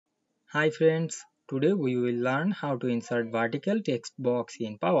Hi friends, today we will learn how to insert vertical text box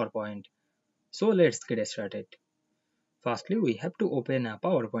in PowerPoint. So let's get started. Firstly, we have to open a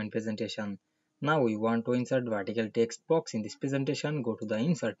PowerPoint presentation. Now we want to insert vertical text box in this presentation. Go to the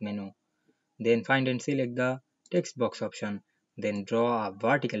insert menu. Then find and select the text box option. Then draw a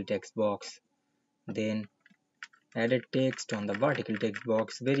vertical text box. Then add a text on the vertical text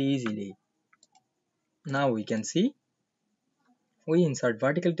box very easily. Now we can see we insert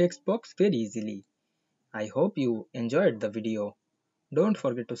vertical text box very easily. I hope you enjoyed the video. Don't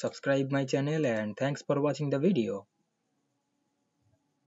forget to subscribe my channel and thanks for watching the video.